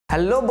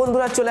Hello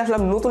বন্ধুরা, চলে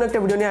আসলাম নতুন একটা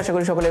ভিডিও নিয়ে। আশা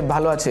করি সকলে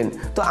ভালো আছেন।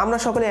 তো আমরা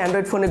সকলে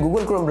অ্যান্ড্রয়েড ফোনে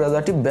গুগল ক্রোম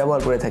ব্রাউজারটি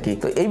ব্যবহার করে থাকি।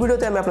 তো এই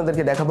ভিডিওতে আমি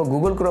আপনাদেরকে দেখাবো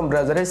গুগল ক্রোম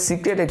ব্রাউজারের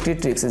সিক্রেট একটি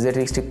ট্রিক্স, যে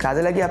ট্রিক্সটি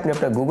কাজে লাগিয়ে আপনি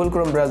আপনার গুগল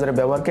ক্রোম ব্রাউজারের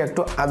ব্যবহারকে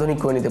একটু আধুনিক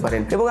করে নিতে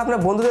পারেন। এবং আপনার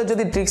বন্ধুদের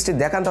যদি ট্রিক্সটি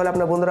দেখান তাহলে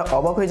আপনার বন্ধুরা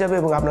অবাক হয়ে যাবে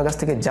এবং আপনার কাছ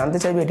থেকে জানতে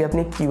চাইবে এটি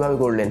আপনি কিভাবে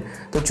করলেন।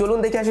 তো চলুন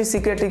দেখে আসি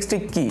সিক্রেট ট্রিক্সটি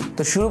কি।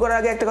 তো শুরু করার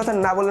আগে একটা কথা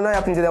না বলে নয়,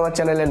 আপনি যদি আমার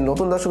চ্যানেলের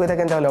নতুন দর্শক হয়ে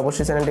থাকেন তাহলে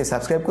অবশ্যই চ্যানেলটি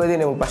সাবস্ক্রাইব করে দিন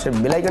এবং পাশের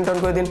বেল আইকনটা অন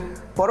করে দিন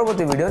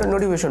পরবর্তী ভিডিওর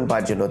নোটিফিকেশন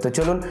পাওয়ার জন্য। তো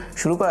চলুন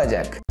শুরু করা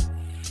যাক।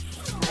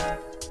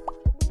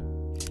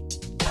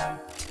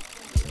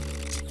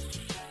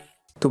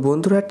 তো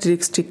বন্ধুরা,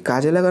 ট্রিক্সটি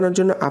কাজে লাগানোর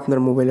জন্য আপনার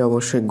মোবাইলে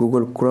অবশ্যই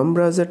গুগল ক্রোম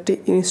ব্রাউজারটি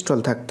ইনস্টল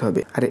থাকতে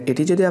হবে। আর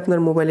এটি যদি আপনার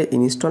মোবাইলে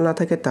ইনস্টল না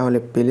থাকে তাহলে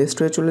প্লে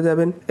স্টোরে চলে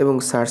যাবেন এবং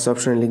সার্চ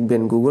অপশনে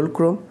লিখবেন গুগল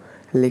ক্রোম।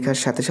 লেখার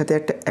সাথে সাথে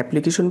একটা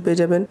অ্যাপ্লিকেশন পেয়ে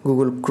যাবেন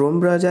গুগল ক্রোম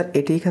ব্রাউজার,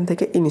 এটি এখান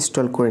থেকে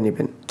ইনস্টল করে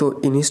নেবেন। তো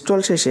ইনস্টল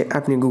শেষে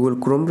আপনি গুগল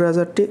ক্রোম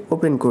ব্রাউজারটি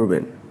ওপেন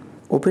করবেন।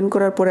 ওপেন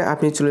করার পরে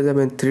আপনি চলে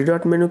যাবেন 3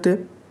 ডট মেনুতে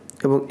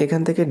এবং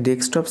এখান থেকে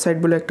ডেস্কটপ সাইট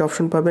বলে একটা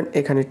অপশন পাবেন,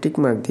 এখানে টিক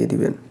মার্ক দিয়ে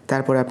দিবেন।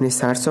 তারপরে আপনি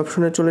সার্চ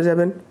অপশনে চলে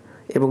যাবেন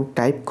এবং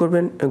টাইপ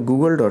করবেন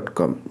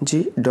google.com,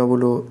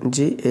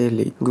 GOOGLE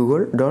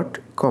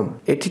google.com।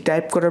 এটি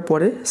টাইপ করার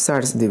পরে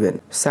সার্চ দিবেন।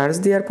 সার্চ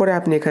দেওয়ার পরে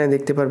আপনি এখানে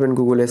দেখতে পারবেন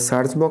গুগলের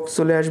সার্চ বক্স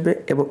চলে আসবে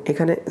এবং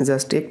এখানে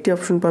জাস্ট একটি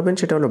অপশন পাবেন,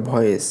 সেটা হলো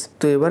ভয়েস।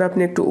 তো এবার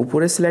আপনি একটু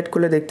উপরে সিলেক্ট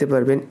করলে দেখতে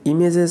পারবেন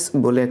ইমেজেস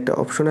বলে একটা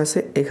অপশন আছে,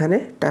 এখানে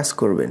টাচ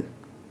করবেন।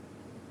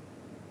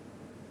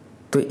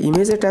 তো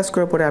ইমেজে টাচ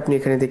করার পরে আপনি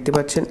এখানে দেখতে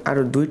পাচ্ছেন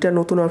আরও 2টা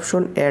নতুন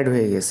অপশন অ্যাড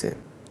হয়ে গেছে।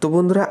 তো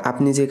বন্ধুরা,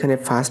 আপনি যে এখানে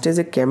ফার্স্টে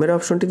যে ক্যামেরা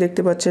অপশনটি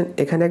দেখতে পাচ্ছেন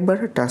এখানে একবার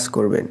টাচ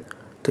করবেন।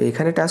 তো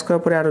এখানে টাচ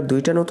করার পরে আরও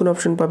 2টা নতুন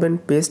অপশন পাবেন,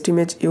 পেস্ট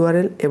ইমেজ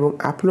ইউআরএল এবং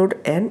আপলোড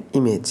অ্যান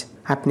ইমেজ।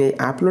 আপনি এই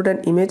আপলোড অ্যান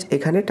ইমেজ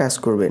এখানে টাচ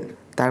করবেন।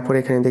 তারপর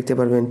এখানে দেখতে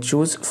পারবেন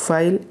চুজ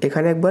ফাইল,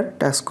 এখানে একবার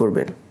টাচ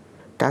করবেন।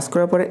 টাচ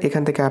করার পরে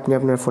এখান থেকে আপনি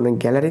আপনার ফোনের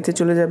গ্যালারিতে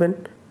চলে যাবেন।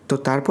 তো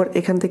তারপর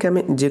এখান থেকে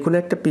আমি যে কোনো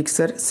একটা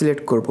পিকচার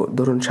সিলেক্ট করব।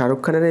 ধরুন শাহরুখ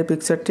খানের এই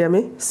পিকচারটি আমি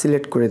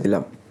সিলেক্ট করে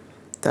দিলাম।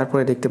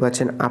 তারপরে দেখতে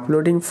পাচ্ছেন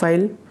আপলোডিং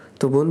ফাইল।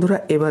 তো বন্ধুরা,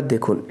 এবার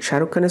দেখুন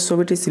শাহরুখ খানের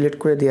ছবিটি সিলেক্ট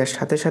করে দেওয়ার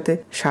সাথে সাথে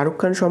শাহরুখ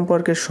খান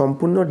সম্পর্কে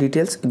সম্পূর্ণ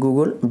ডিটেলস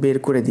গুগল বের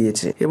করে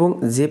দিয়েছে এবং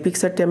যে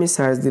পিকচারটি আমি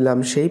সার্চ দিলাম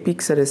সেই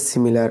পিকচারের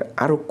সিমিলার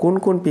আরও কোন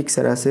কোন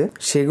পিকচার আছে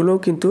সেগুলোও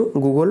কিন্তু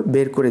গুগল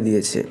বের করে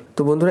দিয়েছে।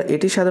 তো বন্ধুরা,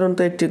 এটি সাধারণত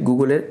একটি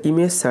গুগলের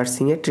ইমেজ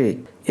সার্চিংয়ের ট্রিক।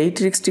 এই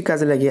ট্রিক্সটি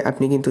কাজে লাগিয়ে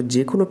আপনি কিন্তু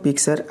যে কোনো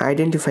পিকচার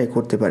আইডেন্টিফাই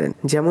করতে পারেন।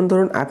 যেমন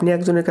ধরুন আপনি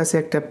একজনের কাছে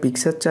একটা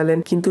পিকচার চালেন,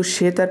 কিন্তু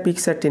সে তার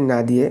পিকচারটি না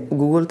দিয়ে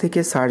গুগল থেকে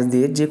সার্চ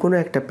দিয়ে যে কোনো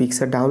একটা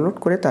পিকচার ডাউনলোড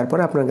করে তারপর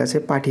আপনার কাছে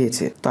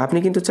পাঠিয়েছে। তো আপনি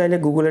কিন্তু চাইলে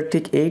গুগলের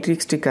ঠিক এই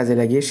ট্রিক্সটি কাজে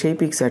লাগিয়ে সেই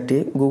পিকচারটি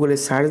গুগলে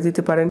সার্চ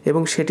দিতে পারেন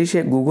এবং সেটি সে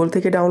গুগল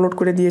থেকে ডাউনলোড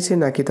করে দিয়েছে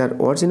নাকি তার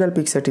অরিজিনাল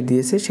পিকচারটি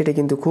দিয়েছে সেটা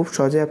কিন্তু খুব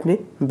সহজে আপনি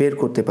বের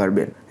করতে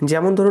পারবেন।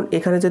 যেমন ধরুন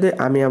এখানে যদি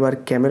আমি আবার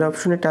ক্যামেরা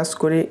অপশনে টাচ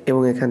করি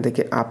এবং এখান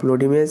থেকে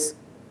আপলোড ইমেজ,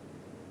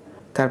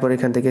 তারপর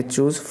এখান থেকে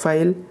চুজ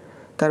ফাইল,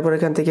 তারপর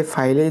এখান থেকে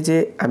ফাইলে যে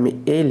আমি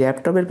এই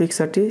ল্যাপটপের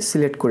পিকচারটি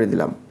সিলেক্ট করে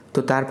দিলাম। তো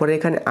তারপরে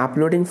এখানে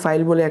আপলোডিং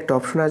ফাইল বলে একটা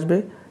অপশন আসবে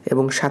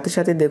এবং সাথে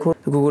সাথে দেখুন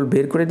গুগল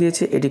বের করে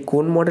দিয়েছে এটি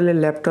কোন মডেলের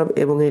ল্যাপটপ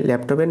এবং এই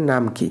ল্যাপটপের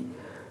নাম কি।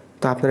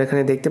 তো আপনারা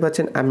এখানে দেখতে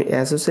পাচ্ছেন আমি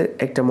অ্যাসুসের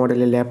একটা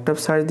মডেলের ল্যাপটপ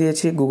সার্চ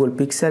দিয়েছি গুগল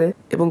পিকচারে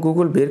এবং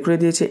গুগল বের করে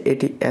দিয়েছে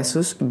এটি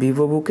অ্যাসুস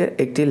ভিভোবুকের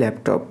একটি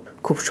ল্যাপটপ।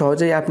 খুব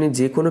সহজেই আপনি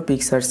যে কোনো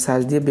পিকচার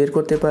সার্চ দিয়ে বের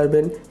করতে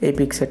পারবেন এই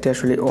পিকচারটি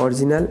আসলে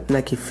অরিজিনাল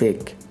নাকি ফেক।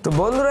 তো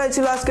বন্ধুরা, এই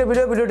ছিল আজকের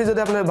ভিডিওটি যদি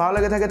আপনাদের ভালো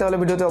লাগে থাকে তাহলে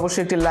ভিডিওতে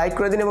অবশ্যই একটি লাইক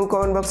করে দিন এবং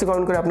কমেন্ট বক্সে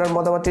কমেন্ট করে আপনার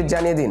মতামতটি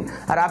জানিয়ে দিন।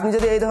 আর আপনি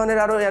যদি এই ধরনের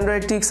আরও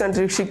অ্যান্ড্রয়েড টিপস অ্যান্ড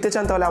ট্রিক্স শিখতে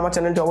চান তাহলে আমার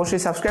চ্যানেলটি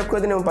অবশ্যই সাবস্ক্রাইব করে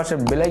দিন এবং পাশে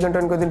বেল আইকনটা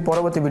অন করে দিন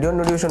পরবর্তী ভিডিওর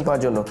নোটিফিকেশন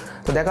পাওয়ার জন্য।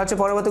 তো দেখা হচ্ছে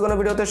পরবর্তী কোনো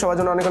ভিডিওতে। সবার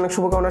জন্য অনেক অনেক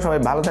শুভকামনা। সবাই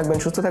ভালো থাকবেন,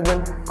 সুস্থ থাকবেন।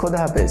 খোদা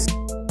হাফেজ।